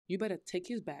you better take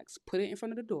his bags, put it in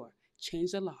front of the door,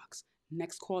 change the locks,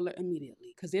 next caller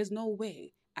immediately. Because there's no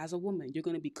way, as a woman, you're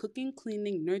going to be cooking,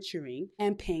 cleaning, nurturing,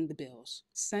 and paying the bills.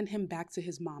 Send him back to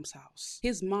his mom's house.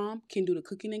 His mom can do the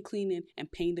cooking and cleaning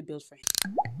and paying the bills for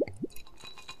him.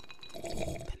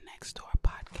 The Next Door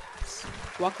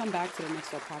Podcast. Welcome back to the Next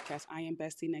Door Podcast. I am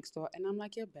Bestie Next Door, and I'm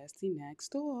like your bestie next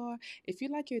door. If you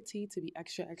like your tea to be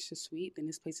extra, extra sweet, then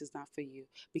this place is not for you,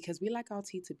 because we like our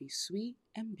tea to be sweet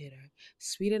and bitter.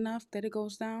 Sweet enough that it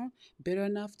goes down, bitter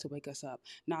enough to wake us up.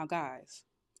 Now, guys,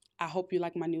 I hope you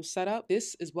like my new setup.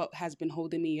 This is what has been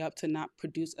holding me up to not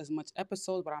produce as much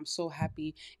episodes, but I'm so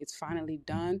happy it's finally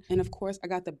done. And of course, I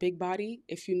got the big body.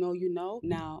 If you know, you know.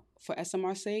 Now, for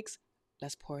SMR sakes,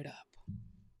 let's pour it up.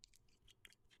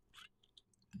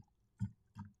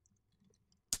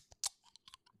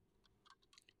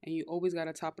 And you always got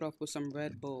to top it off with some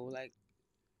Red Bull. Like,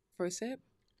 first sip.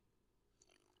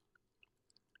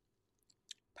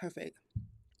 Perfect.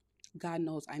 God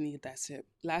knows I needed that sip.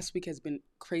 Last week has been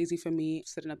crazy for me,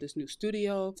 setting up this new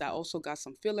studio. I also got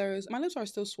some fillers. My lips are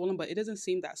still swollen, but it doesn't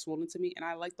seem that swollen to me. And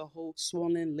I like the whole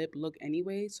swollen lip look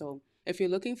anyway. So if you're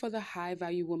looking for the High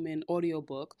Value Woman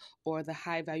audiobook or the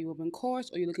High Value Woman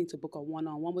course, or you're looking to book a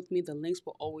one-on-one with me, the links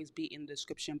will always be in the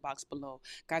description box below.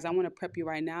 Guys, I want to prep you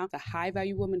right now. The High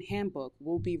Value Woman handbook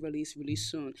will be released really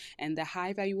soon. And the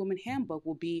High Value Woman handbook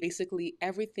will be basically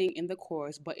everything in the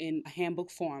course, but in a handbook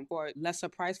form for lesser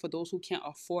price for those who can't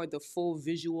afford the full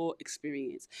visual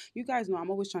experience. You guys know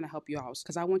I'm always trying to help you out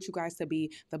because I want you guys to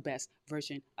be the best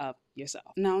version of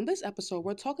yourself. Now, in this episode,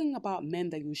 we're talking about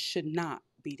men that you should not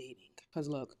be dating. Because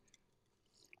look,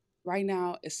 right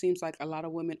now, it seems like a lot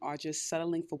of women are just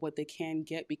settling for what they can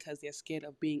get because they're scared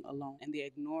of being alone and they're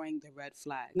ignoring the red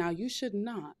flag. Now, you should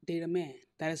not date a man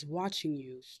that is watching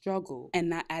you struggle and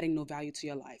not adding no value to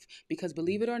your life. Because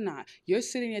believe it or not, you're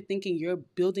sitting there thinking you're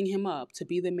building him up to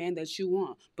be the man that you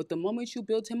want. But the moment you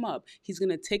build him up, he's going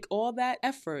to take all that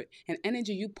effort and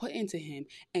energy you put into him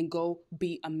and go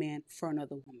be a man for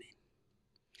another woman.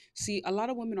 See, a lot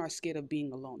of women are scared of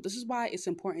being alone. This is why it's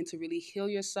important to really heal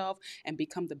yourself and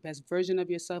become the best version of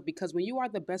yourself, because when you are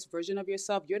the best version of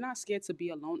yourself, you're not scared to be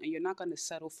alone and you're not going to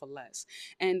settle for less.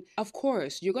 And of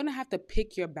course, you're going to have to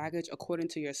pick your baggage according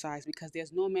to your size, because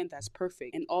there's no man that's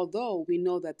perfect. And although we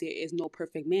know that there is no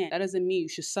perfect man, that doesn't mean you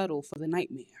should settle for the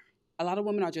nightmare. A lot of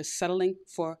women are just settling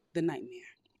for the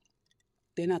nightmare.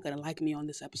 They're not going to like me on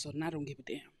this episode, and I don't give a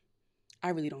damn. I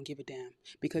really don't give a damn,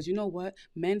 because you know what?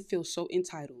 Men feel so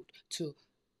entitled to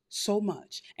so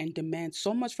much and demand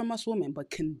so much from us women,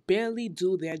 but can barely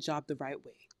do their job the right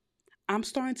way. I'm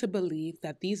starting to believe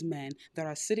that these men that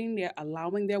are sitting there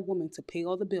allowing their women to pay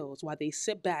all the bills while they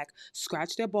sit back,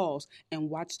 scratch their balls,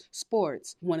 and watch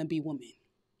sports want to be women.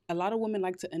 A lot of women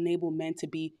like to enable men to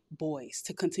be boys,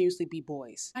 to continuously be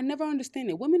boys. I never understand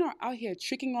it. Women are out here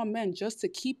tricking on men just to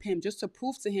keep him, just to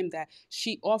prove to him that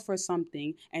she offers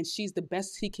something and she's the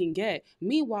best he can get.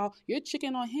 Meanwhile, you're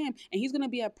tricking on him and he's going to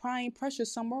be applying pressure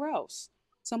somewhere else.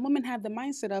 Some women have the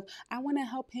mindset of, I want to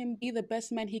help him be the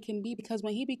best man he can be, because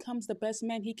when he becomes the best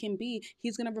man he can be,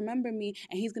 he's going to remember me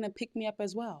and he's going to pick me up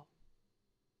as well.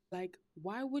 Like,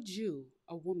 why would you,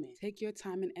 a woman, take your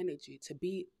time and energy to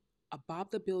be a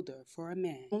Bob the Builder for a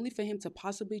man, only for him to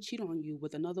possibly cheat on you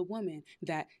with another woman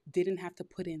that didn't have to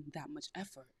put in that much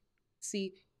effort?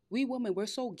 See, we women, we're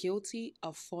so guilty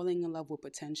of falling in love with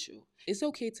potential. It's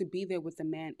okay to be there with a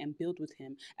man and build with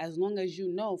him, as long as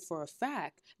you know for a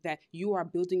fact that you are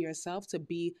building yourself to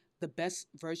be the best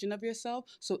version of yourself.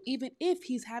 So even if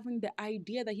he's having the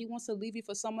idea that he wants to leave you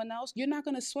for someone else, you're not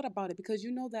going to sweat about it, because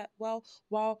you know that, well,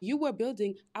 while you were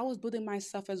building, I was building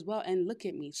myself as well, and look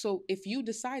at me. So if you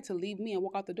decide to leave me and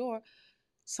walk out the door,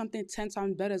 something 10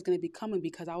 times better is going to be coming,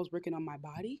 because I was working on my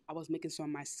body. I was making sure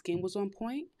my skin was on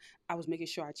point. I was making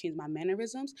sure I changed my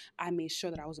mannerisms. I made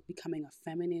sure that I was becoming a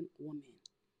feminine woman.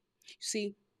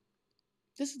 See,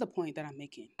 this is the point that I'm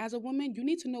making. As a woman, you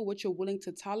need to know what you're willing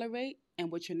to tolerate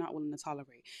and what you're not willing to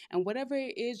tolerate. And whatever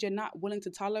it is you're not willing to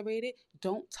tolerate it,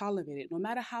 don't tolerate it. No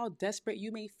matter how desperate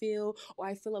you may feel, or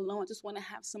I feel alone, I just want to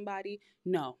have somebody.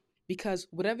 No, because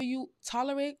whatever you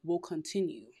tolerate will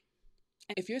continue.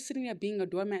 And if you're sitting there being a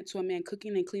doormat to a man,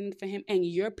 cooking and cleaning for him, and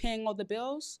you're paying all the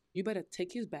bills, you better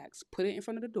take his bags, put it in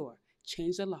front of the door,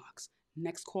 change the locks,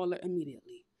 next caller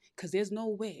immediately. Because there's no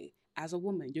way, as a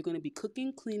woman, you're going to be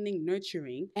cooking, cleaning,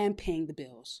 nurturing, and paying the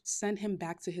bills. Send him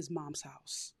back to his mom's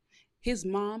house. His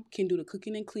mom can do the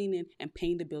cooking and cleaning and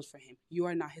paying the bills for him. You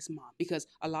are not his mom. Because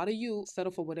a lot of you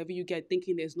settle for whatever you get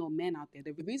thinking there's no man out there.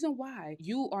 The reason why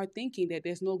you are thinking that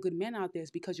there's no good men out there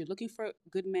is because you're looking for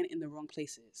good men in the wrong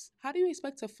places. How do you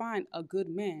expect to find a good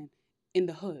man in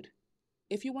the hood?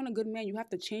 If you want a good man, you have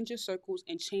to change your circles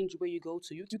and change where you go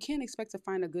to. You can't expect to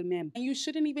find a good man. And you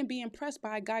shouldn't even be impressed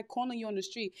by a guy calling you on the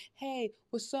street, hey,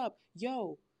 what's up?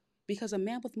 Yo. Because a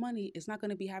man with money is not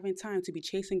going to be having time to be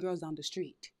chasing girls down the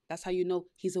street. That's how you know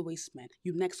he's a waste man.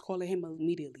 You next call him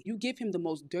immediately. You give him the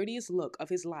most dirtiest look of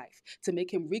his life to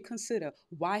make him reconsider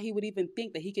why he would even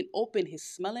think that he can open his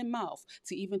smelling mouth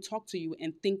to even talk to you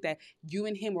and think that you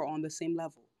and him are on the same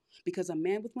level. Because a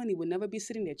man with money would never be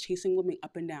sitting there chasing women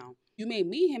up and down. You may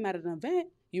meet him at an event,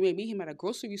 you may meet him at a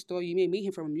grocery store, you may meet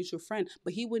him from a mutual friend,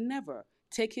 but he would never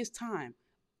take his time,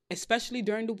 especially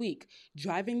during the week,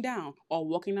 driving down or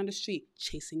walking down the street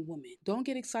chasing women. Don't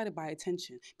get excited by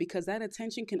attention, because that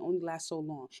attention can only last so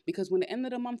long. Because when the end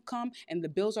of the month comes and the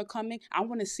bills are coming, I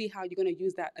want to see how you're going to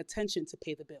use that attention to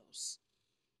pay the bills.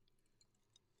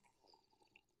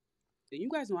 You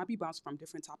guys know I be bouncing from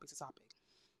different topic to topic.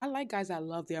 I like guys that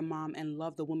love their mom and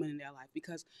love the woman in their life,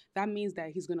 because that means that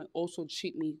he's going to also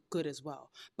treat me good as well.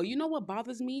 But you know what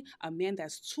bothers me? A man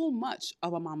that's too much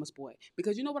of a mama's boy.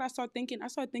 Because you know what I start thinking? I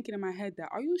start thinking in my head that,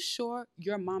 are you sure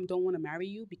your mom don't want to marry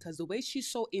you? Because the way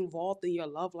she's so involved in your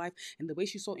love life and the way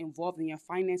she's so involved in your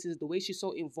finances, the way she's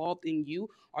so involved in you,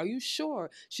 are you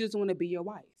sure she doesn't want to be your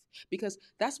wife? Because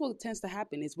that's what tends to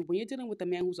happen is when you're dealing with a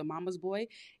man who's a mama's boy,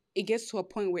 it gets to a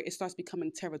point where it starts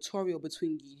becoming territorial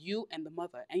between you and the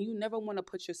mother. And you never want to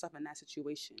put yourself in that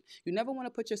situation. You never want to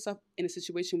put yourself in a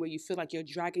situation where you feel like you're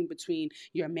dragging between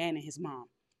your man and his mom.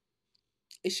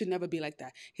 It should never be like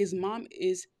that. His mom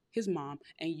is his mom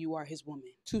and you are his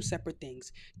woman. Two separate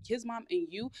things. His mom and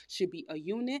you should be a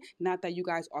unit, not that you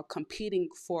guys are competing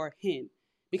for him.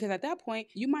 Because at that point,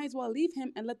 you might as well leave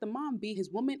him and let the mom be his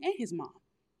woman and his mom.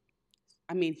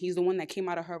 I mean, he's the one that came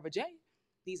out of her vajay.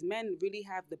 These men really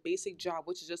have the basic job,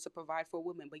 which is just to provide for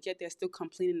women, but yet they're still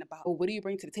complaining about, oh, what do you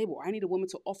bring to the table? I need a woman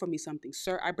to offer me something.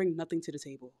 Sir, I bring nothing to the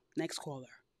table. Next caller.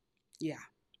 Yeah.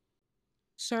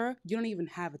 Sir, you don't even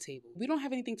have a table. We don't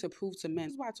have anything to prove to men.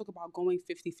 This is why I talk about going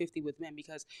 50-50 with men,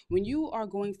 because when you are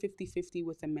going 50-50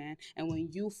 with a man and when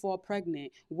you fall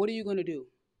pregnant, what are you going to do?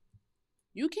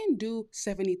 You can do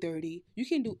 70-30, you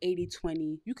can do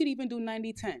 80-20, you could even do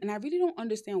 90-10. And I really don't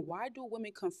understand, why do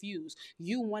women confuse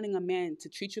you wanting a man to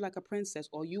treat you like a princess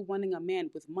or you wanting a man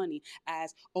with money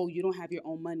as, oh, you don't have your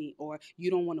own money or you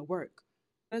don't want to work.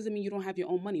 That doesn't mean you don't have your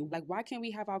own money. Like, why can't we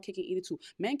have our cake and eat it too?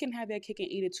 Men can have their cake and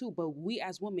eat it too, but we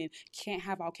as women can't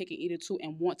have our cake and eat it too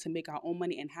and want to make our own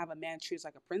money and have a man treat us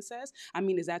like a princess? I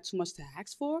mean, is that too much to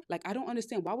ask for? Like, I don't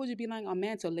understand. Why would you be allowing a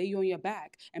man to lay you on your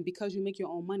back and because you make your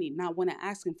own money, not want to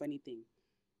ask him for anything?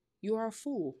 You are a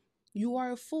fool. You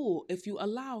are a fool if you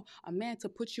allow a man to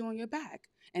put you on your back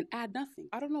and add nothing.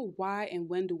 I don't know why and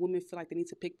when do women feel like they need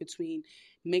to pick between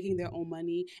making their own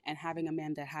money and having a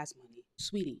man that has money.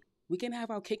 Sweetie, we can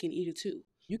have our cake and eat it too.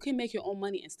 You can make your own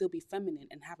money and still be feminine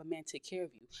and have a man take care of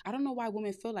you. I don't know why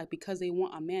women feel like because they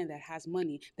want a man that has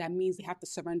money, that means they have to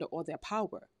surrender all their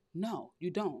power. No,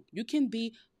 you don't. You can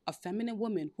be a feminine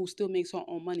woman who still makes her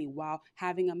own money while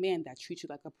having a man that treats you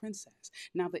like a princess.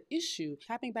 Now, the issue,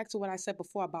 tapping back to what I said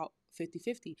before about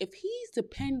 50-50, if he's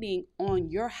depending on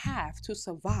your half to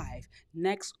survive,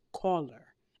 next caller.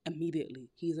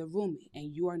 Immediately, he's a roommate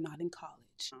and you are not in college.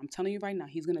 I'm telling you right now,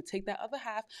 he's going to take that other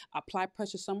half, apply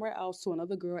pressure somewhere else to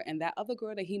another girl, and that other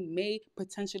girl that he may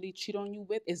potentially cheat on you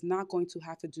with is not going to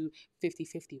have to do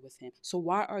 50-50 with him. So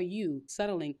why are you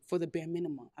settling for the bare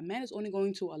minimum? A man is only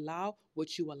going to allow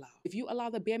what you allow. If you allow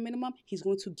the bare minimum, he's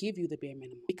going to give you the bare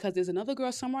minimum, because there's another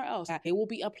girl somewhere else that they will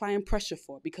be applying pressure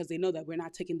for because they know that we're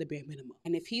not taking the bare minimum.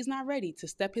 And if he's not ready to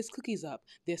step his cookies up,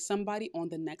 there's somebody on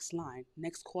the next line,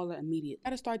 next caller immediately. You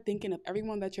gotta start thinking of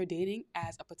everyone that you're dating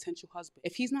as a potential husband.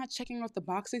 If he's not checking off the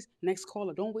boxes, next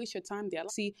caller. Don't waste your time there.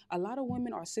 See, a lot of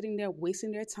women are sitting there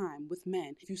wasting their time with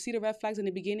men. If you see the red flags in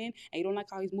the beginning and you don't like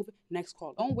how he's moving, next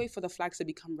caller. Don't wait for the flags to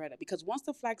become redder, because once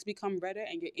the flags become redder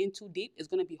and you're in too deep, it's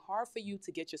going to be hard for you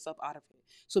to get yourself out of it.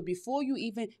 So before you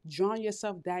even drown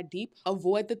yourself that deep,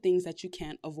 avoid the things that you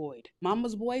can't avoid.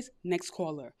 Mama's boys, next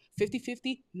caller.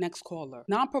 50-50, next caller.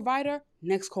 Non-provider,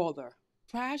 next caller.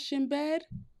 Trash in bed,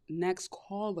 next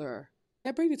caller.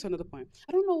 That brings me to another point.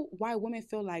 I don't know why women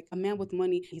feel like a man with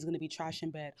money, he's going to be trash in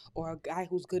bed, or a guy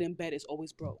who's good in bed is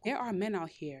always broke. There are men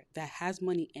out here that has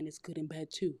money and is good in bed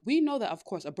too. We know that, of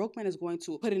course, a broke man is going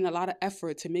to put in a lot of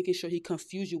effort to making sure he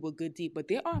confuse you with good deed, but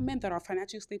there are men that are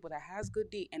financially stable that has good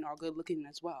deed and are good looking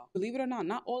as well. Believe it or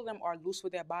not all of them are loose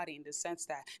with their body in the sense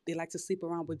that they like to sleep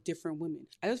around with different women.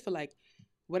 I just feel like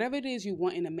whatever it is you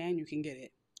want in a man, you can get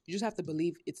it. You just have to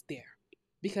believe it's there.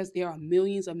 because there are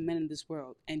millions of men in this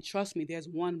world. And trust me, there's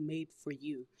one made for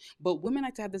you. But women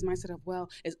like to have this mindset of, well,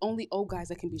 it's only old guys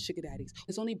that can be sugar daddies.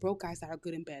 It's only broke guys that are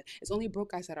good in bed. It's only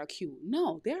broke guys that are cute.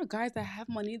 No, there are guys that have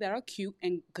money that are cute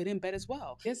and good in bed as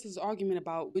well. There's this argument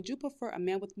about, would you prefer a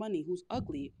man with money who's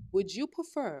ugly? Would you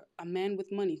prefer a man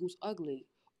with money who's ugly,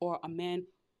 or a man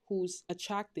who's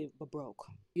attractive but broke?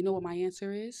 You know what my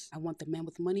answer is? I want the man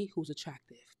with money who's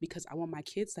attractive, because I want my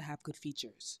kids to have good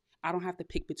features. I don't have to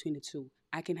pick between the two.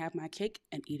 I can have my cake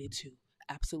and eat it too.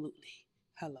 Absolutely.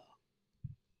 Hello.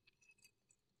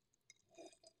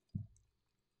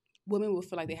 Women will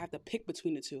feel like they have to pick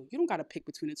between the two. You don't got to pick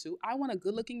between the two. I want a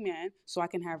good looking man so I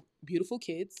can have beautiful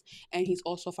kids, and he's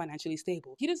also financially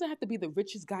stable. He doesn't have to be the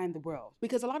richest guy in the world,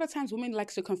 because a lot of times women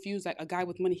like to confuse like a guy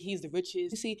with money, he's the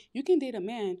richest. You see, you can date a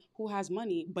man who has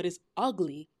money but is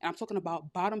ugly, and I'm talking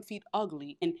about bottom feet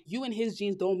ugly, and you and his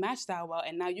genes don't match that well,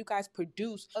 and now you guys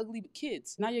produce ugly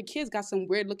kids. Now your kids got some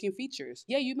weird looking features.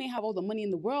 Yeah, you may have all the money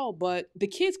in the world, but the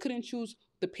kids couldn't choose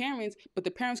the parents, but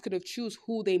the parents could have choose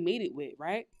who they made it with,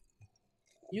 right?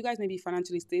 You guys may be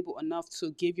financially stable enough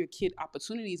to give your kid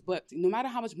opportunities, but no matter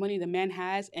how much money the man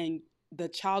has and the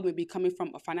child may be coming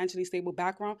from a financially stable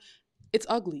background, it's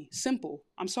ugly. Simple.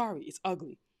 I'm sorry, it's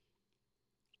ugly.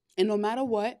 And no matter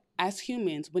what, as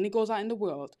humans, when it goes out in the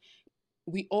world,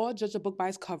 we all judge a book by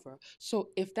its cover. So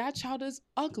if that child is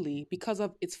ugly because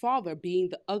of its father being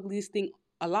the ugliest thing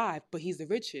alive, but he's the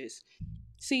richest,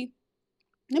 see,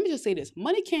 let me just say this.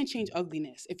 Money can't change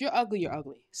ugliness. If you're ugly, you're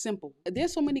ugly. Simple.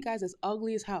 There's so many guys that's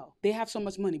ugly as hell. They have so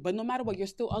much money, but no matter what, you're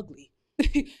still ugly.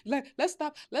 Let's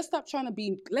stop trying to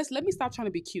be, let me stop trying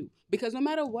to be cute. Because no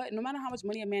matter what, no matter how much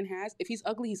money a man has, if he's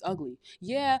ugly, he's ugly.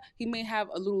 Yeah, he may have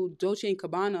a little Dolce &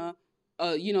 Gabbana,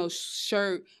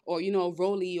 shirt, or,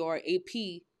 Rolly or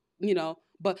AP,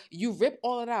 but you rip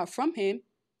all of that out from him,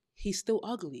 he's still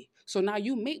ugly. So now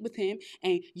you mate with him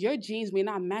and your genes may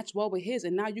not match well with his,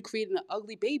 and now you created an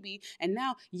ugly baby. And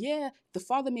now, yeah, the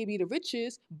father may be the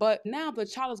richest, but now the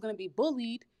child is going to be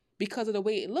bullied because of the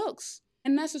way it looks.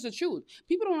 And that's just the truth.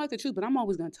 People don't like the truth, but I'm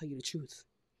always going to tell you the truth.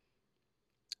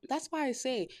 That's why I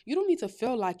say you don't need to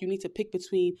feel like you need to pick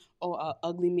between an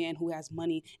ugly man who has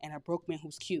money and a broke man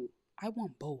who's cute. I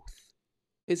want both.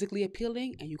 Physically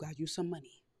appealing, and you got you some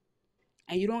money.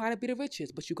 And you don't got to be the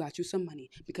richest, but you got you some money.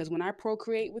 Because when I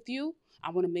procreate with you,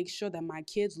 I want to make sure that my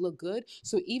kids look good.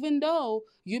 So even though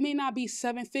you may not be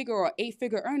 7-figure or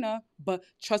 8-figure earner, but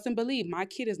trust and believe, my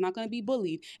kid is not going to be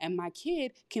bullied. And my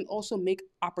kid can also make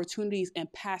opportunities and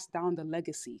pass down the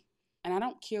legacy. And I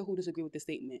don't care who disagrees with this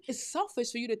statement. It's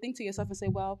selfish for you to think to yourself and say,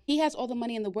 well, he has all the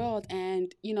money in the world.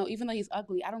 And, even though he's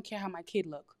ugly, I don't care how my kid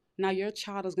look. Now your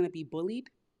child is going to be bullied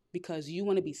because you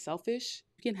want to be selfish.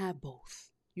 You can have both.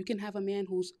 You can have a man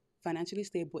who's financially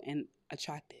stable and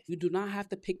attractive. You do not have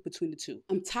to pick between the two.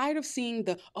 I'm tired of seeing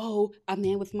a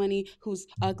man with money who's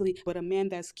ugly, but a man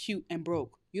that's cute and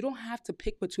broke. You don't have to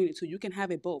pick between the two. You can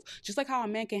have it both. Just like how a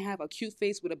man can have a cute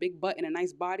face with a big butt and a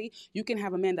nice body, you can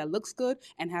have a man that looks good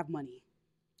and have money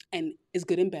and is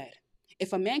good in bed.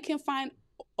 If a man can find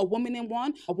a woman in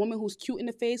one, a woman who's cute in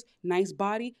the face, nice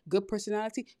body, good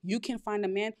personality, you can find a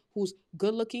man who's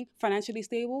good looking, financially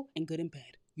stable, and good in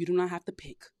bed. You do not have to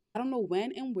pick. I don't know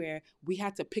when and where we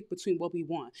had to pick between what we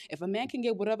want. If a man can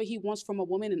get whatever he wants from a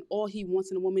woman and all he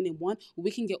wants in a woman in one,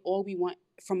 we can get all we want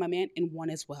from a man in one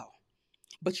as well.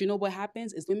 But you know what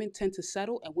happens is women tend to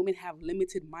settle, and women have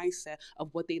limited mindset of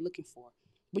what they're looking for.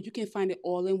 But you can find it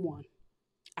all in one.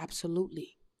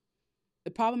 Absolutely. The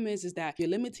problem is that you're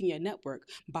limiting your network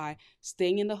by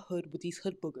staying in the hood with these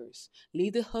hood boogers.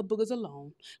 Leave the hood boogers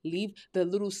alone. Leave the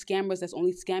little scammers that's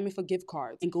only scamming for gift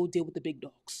cards and go deal with the big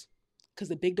dogs. Because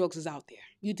the big dogs is out there.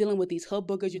 You're dealing with these hood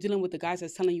boogers. You're dealing with the guys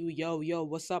that's telling you, yo,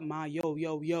 what's up, ma? Yo.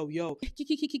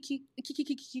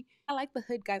 I like the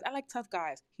hood guys. I like tough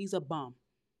guys. He's a bum.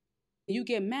 You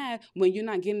get mad when you're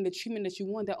not getting the treatment that you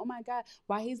want. That, oh my God,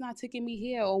 why he's not taking me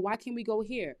here? Or why can't we go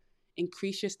here?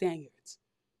 Increase your standards.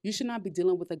 You should not be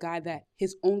dealing with a guy that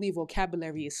his only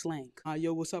vocabulary is slang.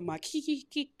 Yo, what's up, my?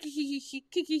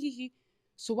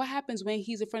 So what happens when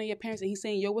he's in front of your parents and he's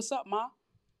saying, yo, what's up, ma?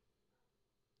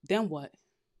 Then what?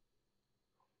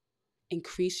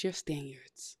 Increase your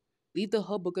standards. Leave the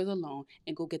hood boogers alone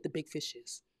and go get the big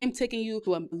fishes. I'm taking you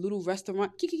to a little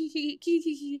restaurant.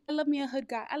 I love me a hood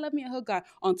guy. I love me a hood guy.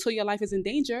 Until your life is in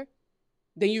danger.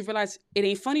 Then you realize it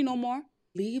ain't funny no more.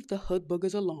 Leave the hood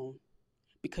boogers alone.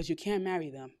 Because you can't marry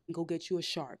them, and go get you a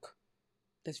shark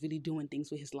that's really doing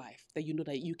things with his life. That you know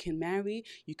that you can marry,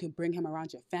 you can bring him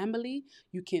around your family,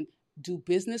 you can do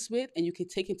business with, and you can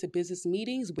take him to business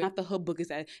meetings. But not the hood boogers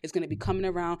that is going to be coming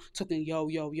around talking yo.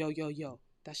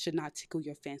 That should not tickle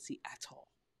your fancy at all.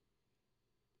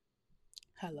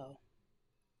 Hello.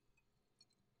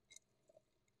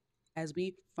 As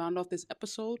we round off this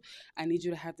episode, I need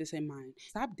you to have this in mind.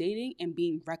 Stop dating and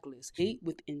being reckless. Date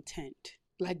with intent.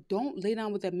 Like, don't lay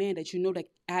down with a man that you know that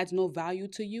adds no value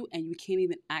to you and you can't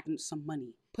even act some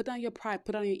money. Put down your pride,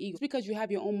 put down your ego. Just because you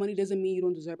have your own money doesn't mean you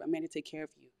don't deserve a man to take care of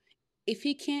you. If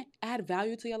he can't add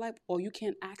value to your life or you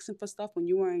can't ask him for stuff when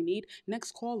you are in need,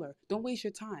 next caller. Don't waste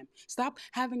your time. Stop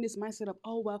having this mindset of,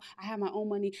 oh, well, I have my own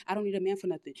money. I don't need a man for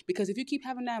nothing. Because if you keep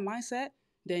having that mindset,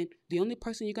 then the only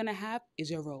person you're going to have is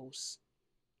your rose.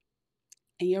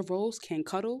 And your rose can't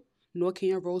cuddle, nor can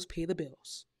your rose pay the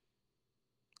bills.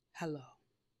 Hello.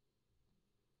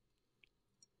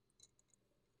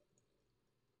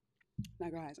 Now,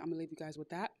 guys, I'm going to leave you guys with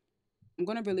that. I'm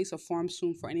going to release a form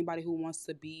soon for anybody who wants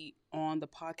to be on the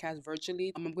podcast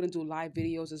virtually. I'm going to do live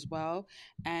videos as well.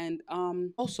 And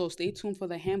also stay tuned for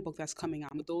the handbook that's coming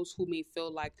out. For those who may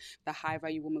feel like the High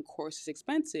Value Woman course is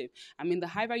expensive. I mean, the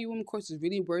High Value Woman course is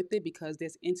really worth it because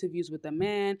there's interviews with the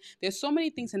man. There's so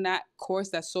many things in that course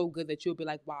that's so good that you'll be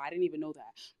like, wow, I didn't even know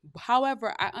that.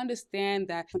 However, I understand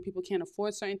that some people can't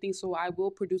afford certain things. So I will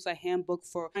produce a handbook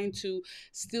for trying to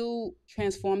still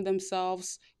transform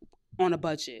themselves on a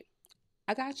budget.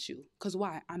 I got you. Because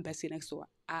why? I'm Bessie next door.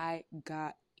 I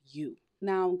got you.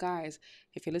 Now, guys,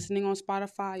 if you're listening on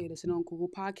Spotify, you're listening on Google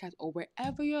Podcasts, or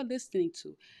wherever you're listening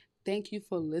to, thank you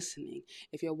for listening.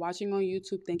 If you're watching on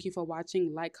YouTube, thank you for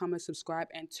watching. Like, comment, subscribe,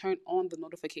 and turn on the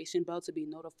notification bell to be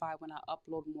notified when I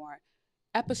upload more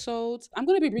episodes. I'm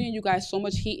going to be bringing you guys so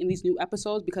much heat in these new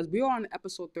episodes because we are on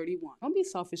episode 31. Don't be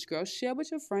selfish, girls. Share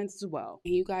with your friends as well.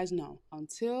 And you guys know,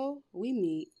 until we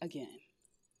meet again.